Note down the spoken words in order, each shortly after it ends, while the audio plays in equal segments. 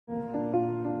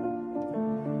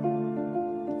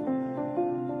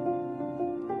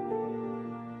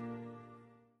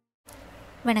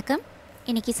வணக்கம்.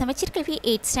 இன்னைக்கு சமச்சீர் கல்வி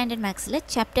 8th ஸ்டாண்டர்ட் மேக்ஸில்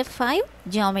சாப்டர் 5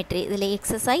 ஜியோமெட்ரி இதில்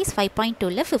எக்ஸசைஸ்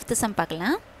 5.2ல 5th சம்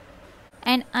பார்க்கலாம்.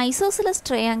 An isosceles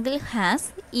triangle has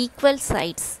equal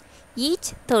sides,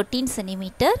 each 13 cm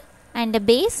and a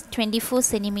base 24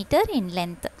 cm in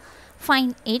length.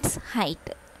 Find its height.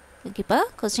 ஓகேப்பா,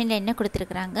 கொஸ்டினில் என்ன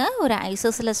கொடுத்துருக்குறாங்க, ஒரு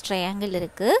ஐசோசிலஸ் ட்ரையாங்கிள்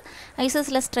இருக்குது.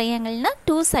 ஐசோசிலஸ் ட்ரையாங்கிள்னால்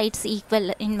 2 சைட்ஸ் ஈக்குவல்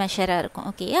இன் மெஷராக இருக்கும்.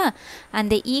 ஓகேயா,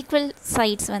 அந்த ஈக்குவல்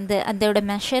சைட்ஸ் அதோட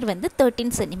மெஷர்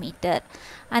 13 சென்டிமீட்டர்.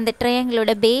 அந்த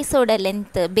ட்ரையாங்கிளோட பேஸோட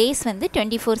லென்த்து பேஸ்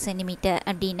 24 சென்டிமீட்டர்.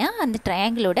 அப்படின்னா அந்த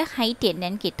ட்ரையாங்கிளோட ஹைட்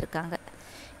என்னன்னு கேட்டிருக்காங்க.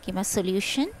 ஓகேமா,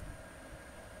 சொல்யூஷன்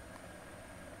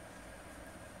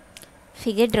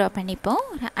ஃபிகர் ட்ரா பண்ணிப்போம்.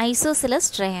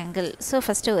 Isosceles triangle. ஸோ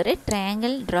ஃபஸ்ட்டு ஒரு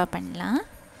ட்ரையாங்கிள் ட்ரா பண்ணலாம்.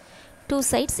 2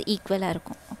 sides ஈக்குவலாக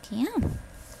இருக்கும். ஓகேயா,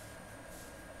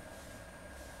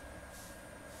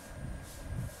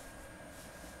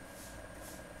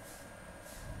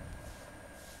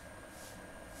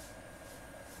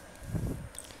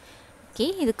 ஓகே,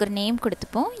 இதுக்கு ஒரு நேம்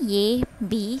கொடுத்துப்போம்.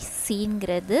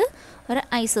 ஏபிசிங்கிறது ஒரு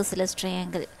ஐசோசிலஸ்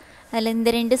ட்ரையாங்கிள். அதில்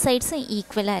இந்த 2 சைட்ஸும்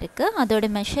ஈக்குவலாக இருக்குது. அதோட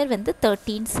மெஷர்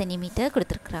 13 சென்டிமீட்டர்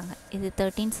கொடுத்துருக்குறாங்க. இது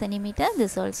 13 centimetre,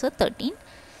 this also 13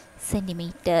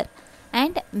 centimetre.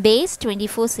 and base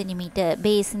 24 cm.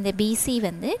 base இந்த BC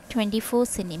 24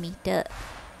 cm.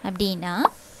 அப்படின்னா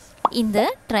இந்த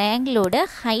ட்ரையாங்கிளோட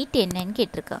ஹைட் என்னன்னு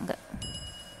கேட்டிருக்காங்க.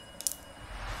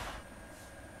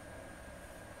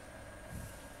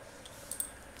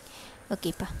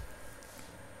 ஓகேப்பா,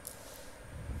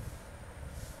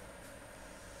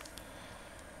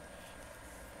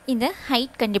 இந்த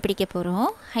ஹைட் கண்டுபிடிக்க போகிறோம்.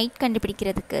 ஹைட்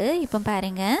கண்டுபிடிக்கிறதுக்கு இப்போ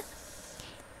பாருங்கள்,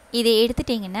 இதை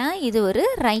எடுத்துட்டிங்கன்னா இது ஒரு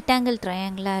ரைட் ஆங்கிள்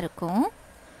ட்ரையாங்கிளாக இருக்கும்.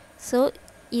 ஸோ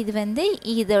இது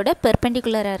இதோட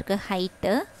பெர்பெண்டிகுலராக இருக்க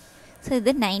ஹைட்டு. ஸோ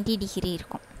இது 90 டிகிரி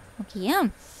இருக்கும். ஓகேயா,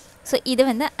 ஸோ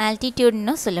இது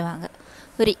ஆல்டிடியூட்னு சொல்லுவாங்க.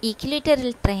 ஒரு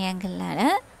ஈக்குலேட்டரல் ட்ரையாங்கிளால்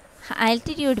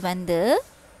ஆல்டிடியூட்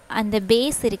அந்த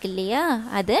பேஸ் இருக்கு இல்லையா,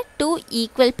 அதை 2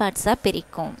 ஈக்குவல் பார்ட்ஸாக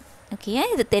பிரிக்கும். ஓகேயா,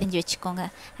 இது தெரிஞ்சு வச்சுக்கோங்க.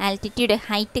 ஆல்டிடியூடு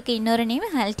ஹைட்டுக்கு இன்னொரு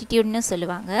நேம் ஆல்டிடியூட்னு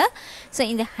சொல்லுவாங்க. ஸோ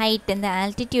இந்த ஹைட், இந்த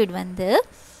ஆல்டிடியூட்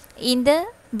இந்த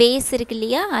பேஸ் இருக்கு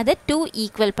இல்லையா, அதை 2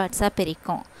 ஈக்குவல் பார்ட்ஸாக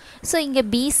பிரிக்கும். ஸோ இங்கே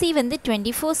பிசி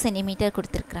 24 சென்டிமீட்டர்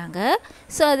கொடுத்துருக்குறாங்க.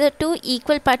 ஸோ அதை 2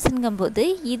 ஈக்குவல் பார்ட்ஸுங்கும்போது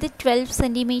இது 12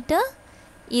 சென்டிமீட்டர்,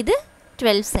 இது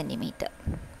 12 சென்டிமீட்டர்.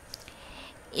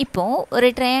 இப்போது ஒரு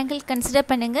ட்ரையாங்கிள் கன்சிடர்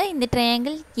பண்ணுங்கள். இந்த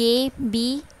ட்ரையாங்கிள் ஏபி,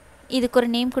 இதுக்கு ஒரு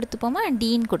நேம் கொடுத்துப்போமா,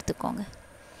 டின்னு கொடுத்துக்கோங்க.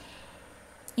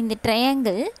 இந்த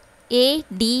ட்ரையாங்கிள்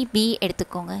ஏடிபி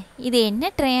எடுத்துக்கோங்க. இது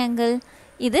என்ன ட்ரையாங்கிள்,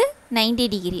 இது 90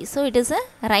 degree. So it is a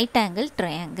right angle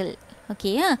triangle.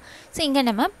 ஓகேயா, ஸோ இங்கே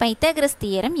நம்ம பைத்தாகரஸ்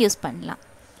தியரம் யூஸ் பண்ணலாம்.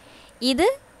 இது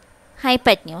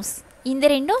ஹைபட்னியூஸ், இந்த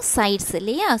ரெண்டும் சைட்ஸ்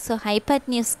இல்லையா. So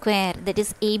ஹைபட்னியூஸ் square, that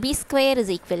is AB square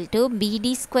is equal to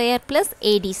பிடி ஸ்கொயர் ப்ளஸ்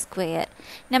ஏடி ஸ்கொயர்.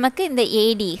 நமக்கு இந்த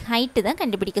ஏடி ஹைட்டு தான்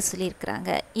கண்டுபிடிக்க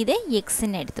சொல்லியிருக்கிறாங்க. இதை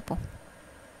எக்ஸ்ன்னு எடுத்துப்போம்.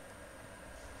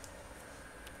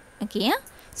 ஓகேயா,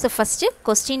 ஸோ ஃபஸ்ட்டு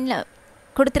கொஸ்டினில்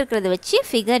கொடுத்துருக்கிறத வச்சு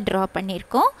ஃபிகர் ட்ரா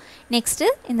பண்ணியிருக்கோம். நெக்ஸ்ட்டு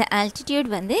இந்த ஆல்டிடியூட்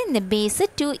இந்த பேஸை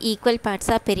 2 ஈக்குவல்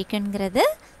பார்ட்ஸாக பிரிக்குங்கிறத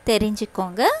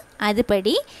தெரிஞ்சுக்கோங்க.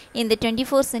 அதுபடி இந்த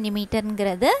 24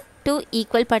 சென்டிமீட்டருங்கிறத 2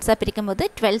 ஈக்குவல் பார்ட்ஸாக பிரிக்கும் போது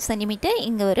 12 சென்டிமீட்டர்,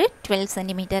 இங்கே ஒரு 12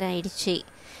 சென்டிமீட்டர் ஆயிடுச்சு.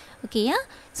 ஓகேயா,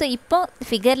 ஸோ இப்போ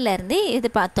ஃபிகர்லேருந்து இது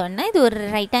பார்த்தோன்னா இது ஒரு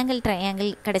ரைட் ஆங்கிள்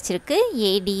ட்ரையாங்கிள் கிடச்சிருக்கு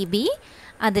ஏடிபி.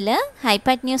 அதில்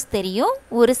ஹைபட்னியூஸ் தெரியும்,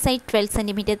 ஒரு சைட் 12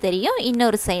 சென்டிமீட்டர் தெரியும்,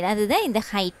 இன்னொரு சைடு அதுதான் இந்த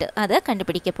ஹைட்டு, அதை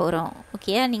கண்டுபிடிக்க போகிறோம்.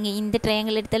 ஓகேயா, நீங்கள் இந்த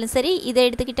ட்ரையாங்கிள் எடுத்தாலும் சரி, இதை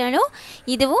எடுத்துக்கிட்டாலும்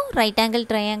இதுவும் ரைட் ஆங்கிள்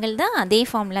ட்ரையாங்கிள் தான், அதே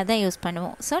ஃபார்முலா தான் யூஸ்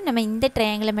பண்ணுவோம். ஸோ நம்ம இந்த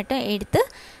ட்ரையாங்கிளை மட்டும் எடுத்து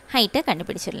ஹைட்டை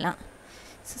கண்டுபிடிச்சிடலாம்.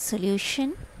 So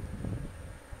solution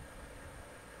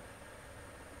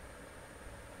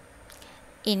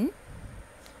in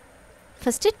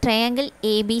first triangle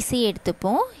ABC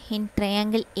எடுத்துப்போம். இன்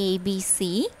triangle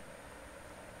ABC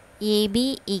AB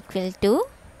equal to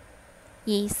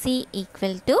AC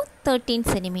equal to 13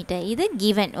 cm. இது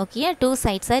given. Okay, 2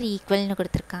 sides are equal னு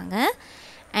கொடுத்துருக்காங்க.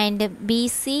 and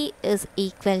BC is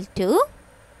equal to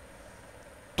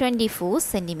 24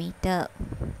 cm.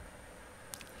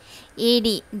 AD,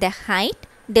 the height,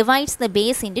 divides the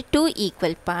base into 2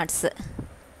 equal parts.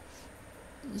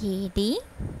 AD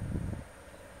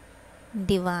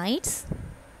divides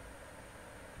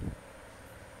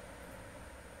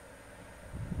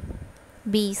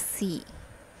BC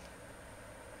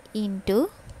into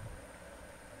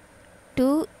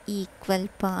 2 equal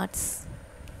parts.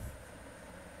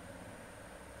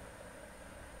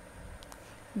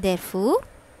 Therefore,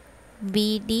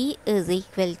 BD is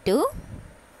equal to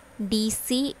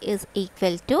DC is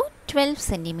equal to 12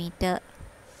 centimeter.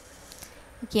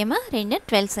 ஓகேம்மா, ரெண்டு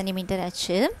 12 centimetre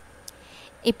ஆச்சு.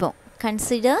 இப்போ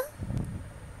consider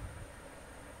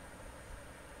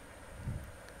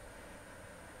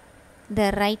the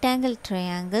right angle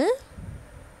triangle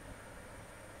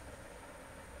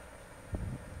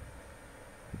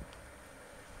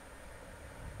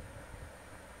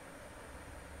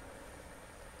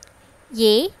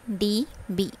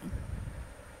ADB.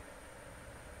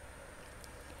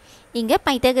 இங்க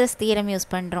Pythagoras theorem use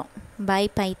பண்றோம். By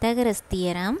Pythagoras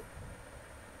theorem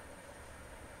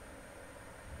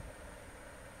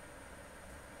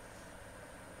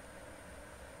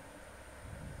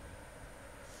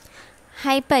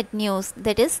hypotenuse,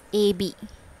 that is AB.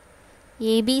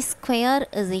 AB square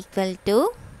is equal to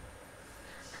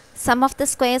sum of the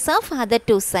squares of other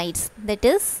two sides, that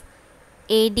is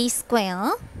AD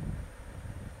square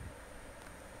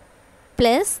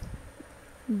plus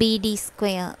BD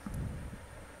square.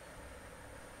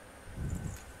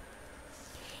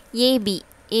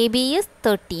 AB is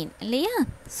 13, இல்லையா?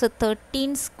 So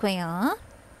 13 square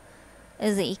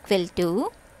is equal to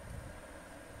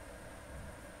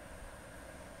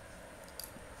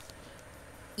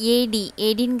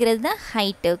ADங்கிறது தான்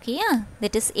height, ஓகேயா?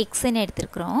 that is x ன்னு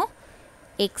எடுத்துக்கிறோம்.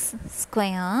 x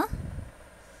square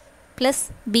plus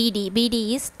BD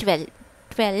is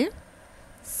 12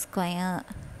 square.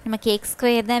 நமக்கு x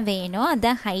square தான் வேணும்,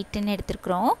 அதான் height ன்னு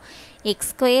எடுத்துக்கிறோம். x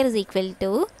square is equal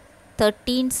to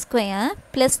 13 square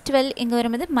plus 12 இங்க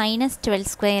வரும்போது minus 12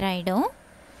 square ஆயிடும்.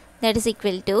 that is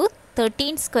equal to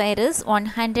 13 square is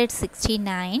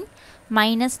 169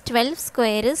 minus 12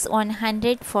 square is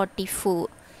 144.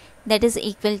 that is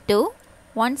equal to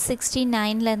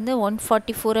 169 ல இருந்து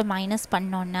 144 minus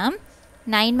பண்ணோம்னா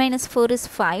 9 minus 4 is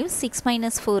 5, 6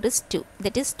 minus 4 is 2,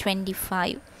 that is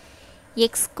 25.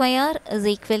 x square is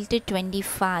equal to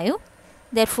 25.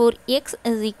 Therefore x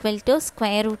is equal to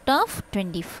square root of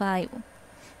 25.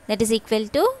 that is equal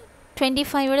to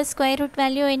 25 ஓட square root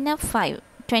value என்ன 5.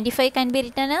 25 can be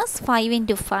written as 5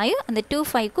 into 5. அந்த 2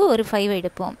 5க்கு ஒரு 5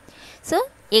 எடுப்போம். so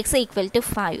x equal to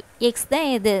 5. x தான்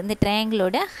இது இந்த triangle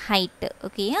ஓட height,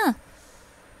 ஓகேயா?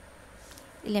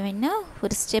 இல்ல வேணா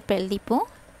ஒரு step எழுதிப்போம்.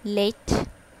 let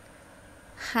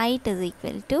height is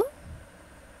equal to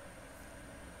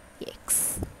x.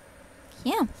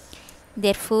 yeah,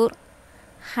 therefore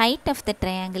height of the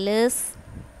triangle is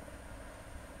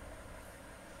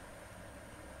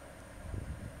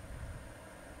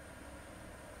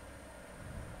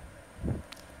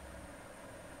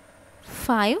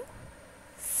 5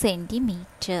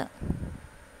 centimeter.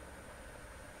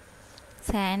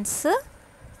 So answer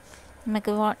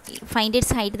நமக்கு find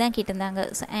its height தான் கேட்டிருந்தாங்க.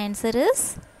 So answer is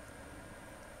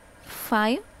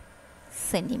 5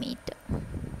 centimeter.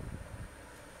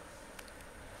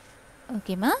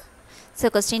 ஓகேமா? ஸோ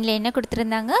கொஸ்டினில் என்ன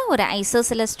கொடுத்துருந்தாங்க, ஒரு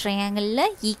ஐசோசெலஸ்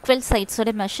ட்ரையாங்கிளில் ஈக்குவல் சைட்ஸோட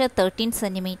மெஷர் 13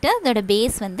 சென்டிமீட்டர், அதோட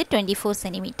பேஸ் வந்து 24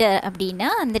 சென்டிமீட்டர் அப்படின்னா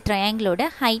அந்த ட்ரையாங்கிளோட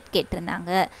ஹைட்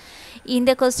கேட்டிருந்தாங்க.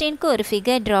 இந்த கொஸ்டினுக்கு ஒரு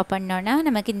ஃபிகர் ட்ரா பண்ணோன்னா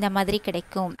நமக்கு இந்த மாதிரி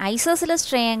கிடைக்கும். ஐசோசெலஸ்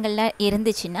ட்ரையாங்கிளில்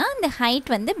இருந்துச்சுன்னா அந்த ஹைட்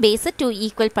வந்து பேஸை 2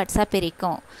 ஈக்குவல் பார்ட்ஸாக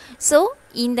பிரிக்கும். ஸோ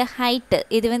இந்த ஹைட்டு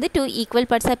இது வந்து 2 ஈக்குவல்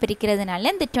பார்ட்ஸாக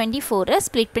பிரிக்கிறதுனால இந்த 24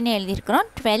 ஸ்ப்ளிட் பண்ணி எழுதியிருக்கிறோம்.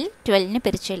 12ன்னு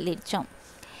பிரித்து எழுதிருச்சோம்.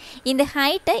 இந்த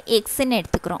ஹைட்டை எக்ஸ்ன்னு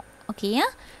எடுத்துக்கிறோம், ஓகேயா?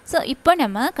 ஸோ இப்போ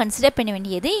நம்ம கன்சிடர் பண்ண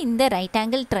வேண்டியது இந்த ரைட்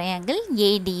ஆங்கிள் ட்ரையாங்கிள்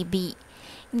ஏடிபி.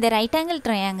 இந்த ரைட் ஆங்கிள்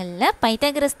ட்ரையாங்கிளில்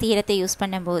பைத்தாகரஸ் தியரத்தை யூஸ்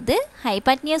பண்ணும்போது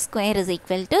hypotenuse square is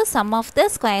equal to some of the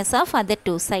squares of other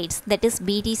two sides, that is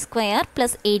பிடி ஸ்கொயர்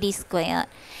ப்ளஸ் ஏடி ஸ்கொயர்.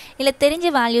 இதில் தெரிஞ்ச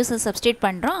வேல்யூஸை சப்ஸ்டியூட்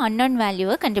பண்ணுறோம், அன்னோன்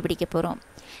வேல்யூவை கண்டுபிடிக்க போகிறோம்.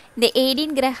 இந்த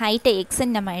ஏடிங்கிற ஹைட்டை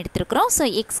எக்ஸ்ன்னு நம்ம எடுத்துருக்கிறோம். So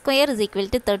X square is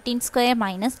equal to 13 square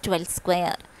minus 12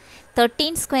 square.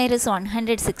 13 square is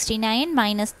 169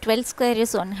 minus 12 square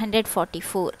is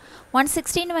 144.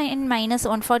 169 minus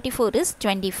 144 is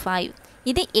 25.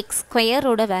 இது x square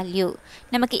ஓட வேல்யூ.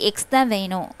 நமக்கு x தான்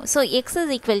வேணும். So x is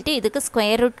equal to இதுக்கு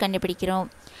square root கண்டுபிடிக்கிறோம்.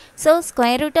 So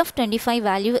square root of 25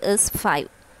 value is 5.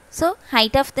 So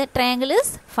height of the triangle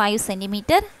is 5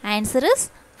 centimeter. Answer is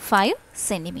 5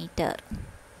 centimeter.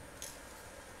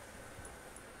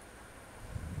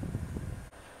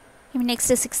 Next,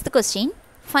 sixth question.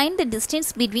 Find the distance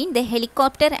between the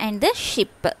helicopter and the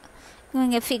ship.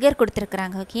 இங்கே figure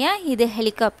கொடுத்துருக்குறாங்க, ஓகேயா? இது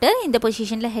helicopter, இந்த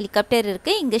பொசிஷனில் helicopter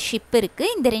இருக்குது, இங்கே ship இருக்குது.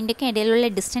 இந்த ரெண்டுக்கும் இடையில உள்ள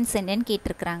டிஸ்டன்ஸ் என்னன்னு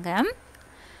கேட்டிருக்கிறாங்க.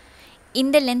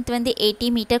 இந்த லென்த் வந்து 80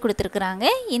 மீட்டர் கொடுத்துருக்குறாங்க.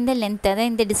 இந்த லென்த்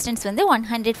அதான் இந்த டிஸ்டன்ஸ் வந்து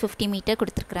 150 மீட்டர்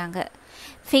கொடுத்துருக்குறாங்க.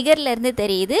 ஃபிகர்லேருந்து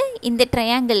தெரியுது இந்த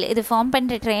ட்ரையாங்கிள், இது ஃபார்ம்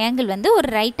பண்ணுற ட்ரையாங்கிள் வந்து ஒரு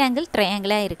ரைட் ஆங்கிள்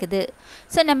ட்ரையாங்கிளாக இருக்குது.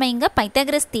 ஸோ நம்ம இங்கே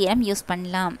பைத்தாகரஸ் தியரம் யூஸ்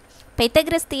பண்ணலாம்.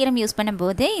 பைத்தாகரஸ் தியரம் யூஸ்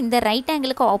பண்ணும்போது இந்த ரைட்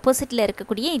ஆங்கிளுக்கு ஆப்போசிட்டில்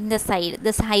இருக்கக்கூடிய இந்த சைடு,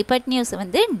 திஸ் ஹைபட்னியூஸ்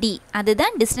வந்து டி,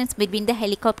 அதுதான் distance between the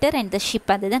helicopter and the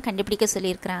ship, அதுதான் கண்டுபிடிக்க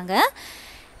சொல்லியிருக்கிறாங்க.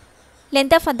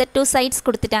 Length of other two sides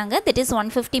கொடுத்துட்டாங்க, that is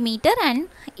 150 metre and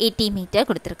 80 metre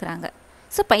கொடுத்துருக்குறாங்க.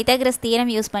 ஸோ பைத்தாகரஸ்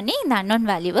தியரம் யூஸ் பண்ணி இந்த அன்னோன்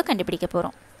வேல்யூவை கண்டுபிடிக்க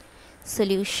போகிறோம்.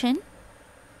 Solution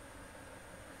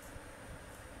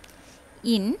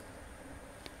in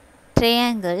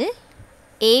triangle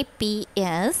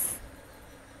APS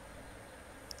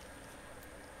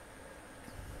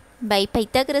by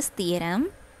Pythagoras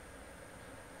theorem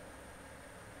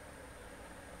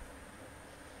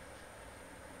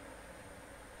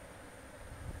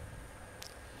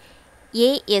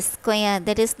AS square,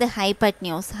 that is the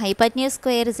hypotenuse. Hypotenuse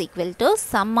square is equal to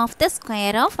sum of the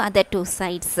square of other two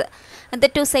sides. Other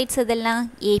two sides adella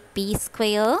AP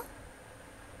square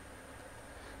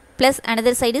plus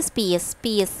another side is PS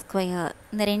square.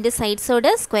 The rendu sides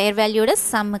oda square value oda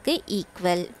sum ku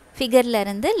equal. Figure la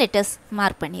irundhu let us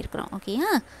mark pannirukrom. Okay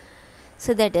ha.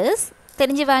 So that is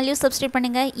தெரிஞ்ச value substitute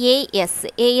பண்ணுங்க.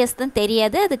 AS தான்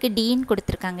தெரியாது, அதுக்கு D ன்னு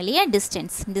கொடுத்துருக்காங்க இல்லையா,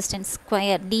 distance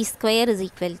square, D square is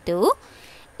equal to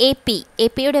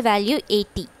APயோட value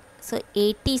 80. So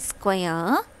 80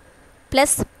 square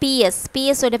plus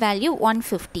பிஎஸோட value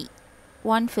 150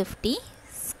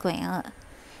 square,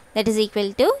 that is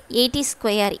equal to 80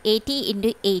 square, 80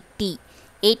 into 80,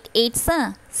 8 8s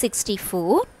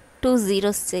 64, 2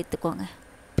 zeros சேர்த்துக்கோங்க,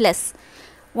 plus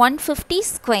 150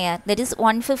 square, that is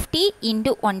 150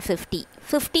 into 150.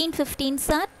 15 15s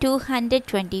are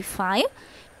 225,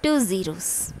 2 zeros.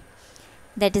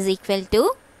 That is equal to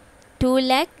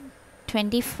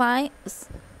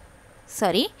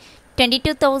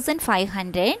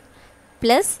 22,500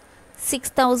 plus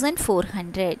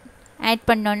 6,400. Add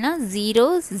பண்ணோம்னா 0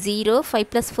 0 5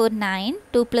 plus 4 9,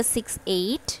 2 plus 6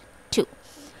 8,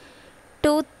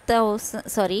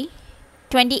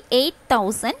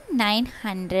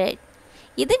 28,900.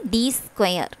 இது D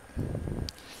square.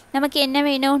 நமக்கு என்ன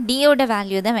வேணும், D ஓட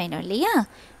value தான் வேணும் இல்லையா.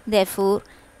 therefore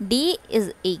D is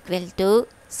equal to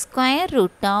square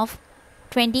root of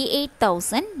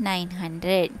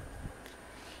 28,900.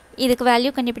 இதுக்கு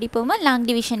வேல்யூ கண்டுபிடிப்போமா, லாங்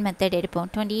டிவிஷன் மெத்தட் எடுப்போம்.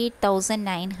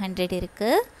 28,900 இருக்கு,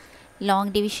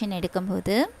 லாங் டிவிஷன்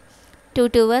எடுக்கும்போது 2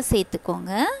 2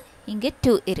 சேர்த்துக்கோங்க, இங்கே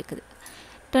 2 இருக்குது,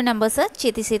 2 நம்பர்ஸை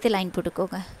சேர்த்து லைன்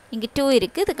போட்டுக்கோங்க. இங்கே 2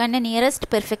 இருக்குது, இதுக்கான நியரஸ்ட்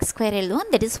பெர்ஃபெக்ட் ஸ்கொயர் எழுதுவோம்,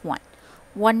 தட் இஸ் 1.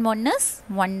 1 is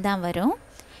 1 தான் வரும்.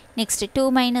 Next 2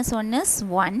 minus 1 is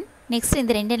 1. நெக்ஸ்ட்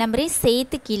இந்த ரெண்டு நம்பரையும்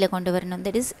சேர்த்து கீழே கொண்டு வரணும்,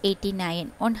 தட் இஸ் 89,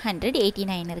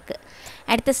 189 இருக்குது.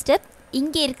 அடுத்த ஸ்டெப்,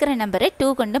 இங்கே இருக்கிற நம்பரை 2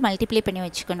 கொண்டு மல்டிப்ளை பண்ணி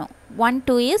வச்சுக்கணும். 1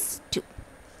 2 is 2.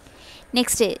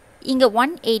 நெக்ஸ்ட்டு இங்கே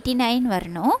 189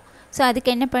 வரணும். ஸோ அதுக்கு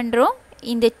என்ன பண்ணுறோம்,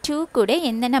 இந்த 2 கூட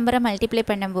எந்த நம்பரை மல்டிப்ளை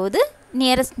பண்ணும்போது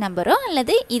நியரஸ்ட் நம்பரோ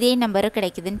அல்லது இதே நம்பரோ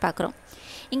கிடைக்குதுன்னு பார்க்குறோம்.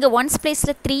 இங்கே ஒன்ஸ்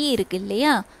பிளேஸில் 3 இருக்குது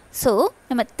இல்லையா. ஸோ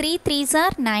நம்ம 3 3s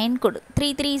are 9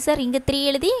 3 3s are இங்கே 3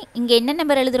 எழுதி இங்கே என்ன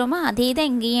நம்பர் எழுதுகிறோமோ அதே தான்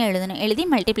இங்கேயும் எழுதி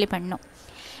மல்டிப்ளை பண்ணணும்.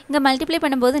 இங்கே மல்டிப்ளை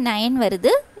பண்ணும்போது 9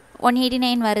 வருது,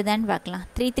 189 வருதான்னு பார்க்கலாம்.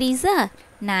 3 3s are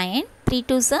 9, 3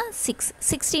 2s are 6,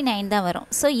 69 தான் வரும்.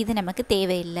 ஸோ இது நமக்கு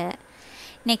தேவையில்லை.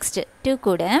 நெக்ஸ்ட்டு 2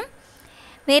 கூட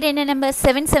வேறு என்ன நம்பர்,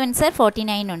 7 7s are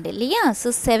 49 உண்டு இல்லையா. ஸோ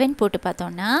 7 போட்டு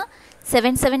பார்த்தோன்னா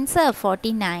 7 7s are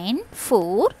 49,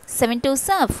 4 7 2s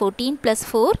are 14 plus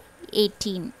 4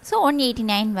 18. So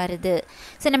 189 வருது.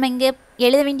 ஸோ நம்ம இங்கே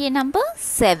எழுத வேண்டிய number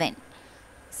 7.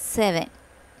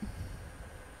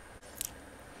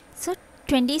 So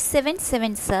 27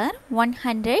 7s are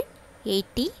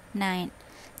 189.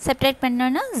 Subtract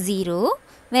பண்ணோன்னா 0.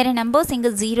 வேறு நம்பர்ஸ்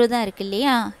இங்கே 0 தான் இருக்குது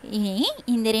இல்லையா. இனி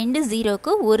இந்த ரெண்டு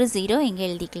 0க்கு ஒரு 0 இங்கே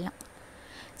எழுதிக்கலாம்.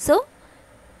 So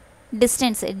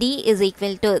distance D is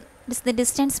equal to, this is the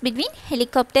distance between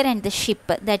helicopter and the ship,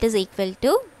 that is equal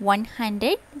to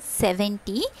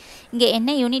 170. இங்கே என்ன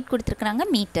யூனிட் கொடுத்துருக்குறாங்க,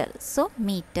 metre. So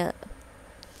metre.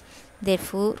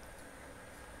 therefore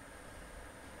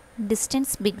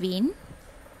distance between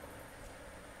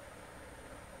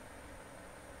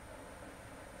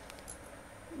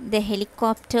the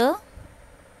helicopter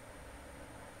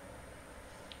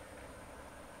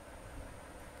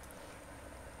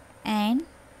and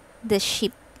the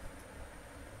ship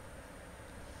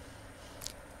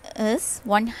is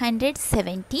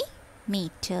 170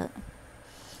 meter.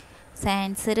 So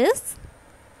answer is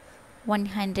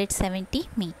 170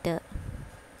 meter.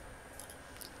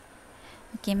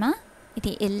 Okay ma,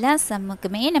 இது எல்லா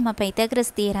சம்முக்குமே நம்ம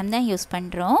Pythagoras theorem தான் use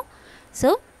பண்ணுறோம். So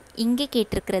இங்கே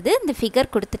கேட்டிருக்கிறது இந்த ஃபிகர்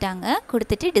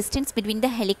கொடுத்துட்டு distance between the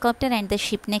helicopter and the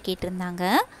ஷிப்னு கேட்டிருந்தாங்க.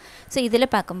 ஸோ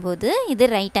இதில் பார்க்கும்போது இது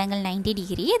ரைட் ஆங்கிள் 90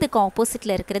 டிகிரி, இதுக்கு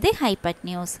ஆப்போசிட்டில் இருக்கிறது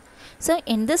ஹைபட்னியூஸ். So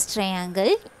in this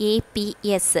triangle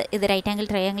ABS, இது ரைட்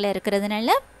ஆங்கிள் ட்ரையாங்கிள்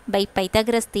இருக்கிறதுனால பை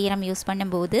பைத்தாகரஸ் தியரம் யூஸ்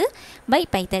பண்ணும்போது by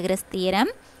Pythagoras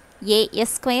theorem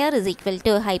AS square is equal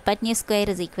to hypotenuse square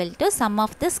is equal to sum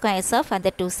of the squares of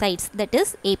other two sides, that is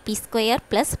AP square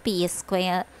plus PS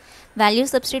square. Value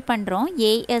substitute பண்ணுறோம்.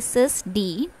 AS is D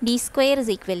square is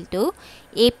equal to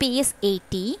AP is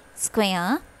 80 square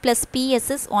plus PS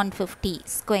is 150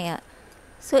 square.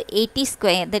 So 80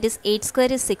 square, that is 8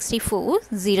 square is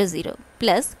 6400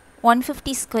 plus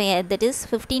 150 square, that is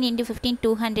 15 into 15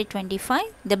 225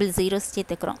 double zeros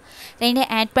சேர்த்துக்கிறோம். ரெண்டு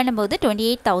add பண்ணும்போது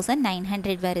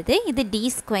 28900 வருது. இது d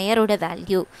square ஓட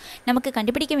value. நமக்கு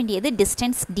கண்டுபிடிக்க வேண்டியது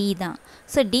distance d தான்.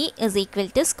 So d is equal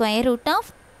to square root of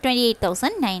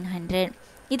 28900.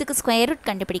 இதுக்கு ஸ்கொயர் ரூட்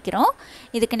கண்டுபிடிக்கிறோம்.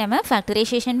 இதுக்கு நம்ம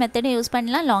ஃபேக்டரைசேஷன் மெத்தடும் யூஸ்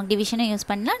பண்ணலாம், லாங் டிவிஷனும் யூஸ்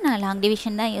பண்ணலாம். நான் லாங்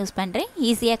டிவிஷன் தான் யூஸ் பண்ணுறேன்,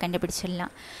 ஈஸியாக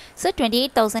கண்டுபிடிச்சிடலாம். ஸோ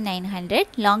 28900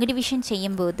 லாங் டிவிஷன்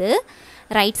செய்யும்போது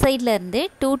ரைட் சைடில் இருந்து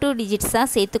 2 டிஜிட்ஸாக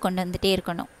சேர்த்து கொண்டு வந்துகிட்டே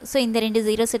இருக்கணும். ஸோ இந்த 2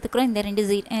 ஜீரோ சேர்த்துக்கிறோம், இந்த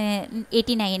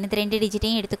 89 இந்த 2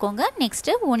 டிஜிட்டையும் எடுத்துக்கோங்க.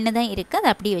 நெக்ஸ்ட்டு 1 தான் இருக்குது,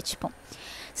 அதை அப்படியே வச்சுப்போம்.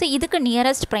 ஸோ இதுக்கு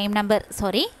நியரஸ்ட் ப்ரைம் நம்பர்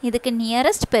இதுக்கு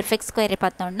நியரஸ்ட் பெர்ஃபெக்ட் ஸ்கொயரை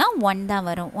பார்த்தோம்னா 1 தான்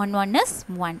வரும். 1 is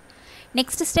 1.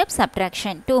 Next step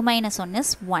subtraction. 2 minus 1 is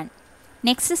 1.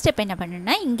 Next step என்ன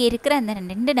பண்ணணும்னா இங்கே இருக்கிற அந்த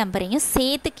 2 நம்பரையும்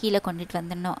சேர்த்து கீழே கொண்டுட்டு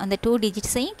வந்துடணும். அந்த 2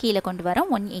 டிஜிட்ஸையும் கீழே கொண்டு வரோம்.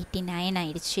 189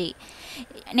 ஆயிடுச்சு.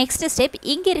 நெக்ஸ்ட் ஸ்டெப்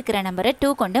இங்கே இருக்கிற நம்பரை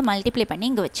 2 கொண்டு மல்டிப்ளை பண்ணி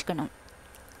இங்கே வச்சுக்கணும்.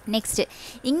 நெக்ஸ்ட்டு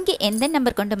இங்கே எந்த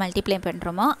நம்பர் கொண்டு மல்டிப்ளை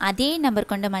பண்ணுறோமோ அதே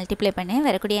நம்பர் கொண்டு மல்டிப்ளை பண்ண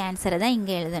வரக்கூடிய ஆன்சரை தான்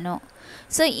இங்கே எழுதணும்.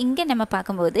 ஸோ இங்கே நம்ம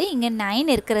பார்க்கும்போது இங்கே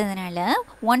 9 இருக்கிறதுனால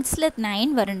 1ஸில்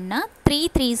 9 வரணும்னா 3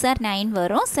 3s are 9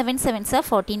 வரும், 7 7s are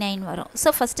 49 வரும். ஸோ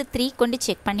ஃபஸ்ட்டு 3 கொண்டு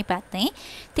செக் பண்ணி பார்த்தேன்.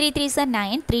 3 3s are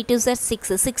 9, 3 2s are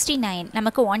 6, 69.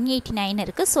 நமக்கு 189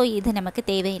 இருக்குது. ஸோ இது நமக்கு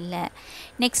தேவையில்லை.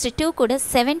 நெக்ஸ்ட்டு 2 கூட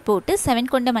 7 போட்டு 7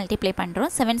 கொண்டு மல்டிப்ளை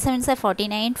பண்ணுறோம். 7 7s are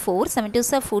 49, 4 7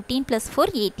 2s are 14 + 4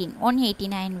 18,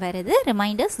 189 வருது.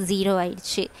 ரிமைண்டர்ஸ் 0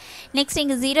 ஆயிடுச்சு. நெக்ஸ்ட்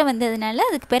இங்கே 0 வந்ததுனால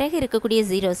அதுக்கு பிறகு இருக்கக்கூடிய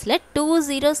ஜீரோஸில் 2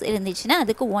 zeros இருந்துச்சுன்னா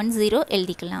அதுக்கு 1 0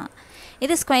 எழுதிக்கலாம்.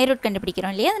 இது ஸ்கொயர் ரூட்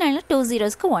கண்டுபிடிக்கிறோம் இல்லையா, அதனால 2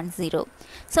 zeros-க்கு 1 0.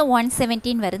 ஸோ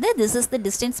 117 வருது. This is the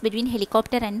distance between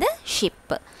helicopter and the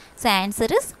ship. So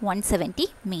answer is 170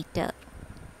 metre.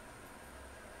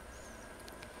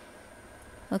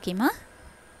 ஓகேம்மா,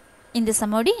 இந்த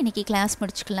சம்மோடு இன்றைக்கி கிளாஸ்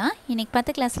முடிச்சுக்கலாம். இன்றைக்கி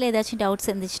பார்த்த கிளாஸில் ஏதாச்சும் டவுட்ஸ்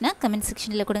இருந்துச்சுன்னா கமெண்ட்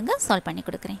செக்ஷனில் கொடுங்க, சால்வ் பண்ணி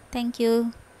கொடுக்குறேன். தேங்க்யூ.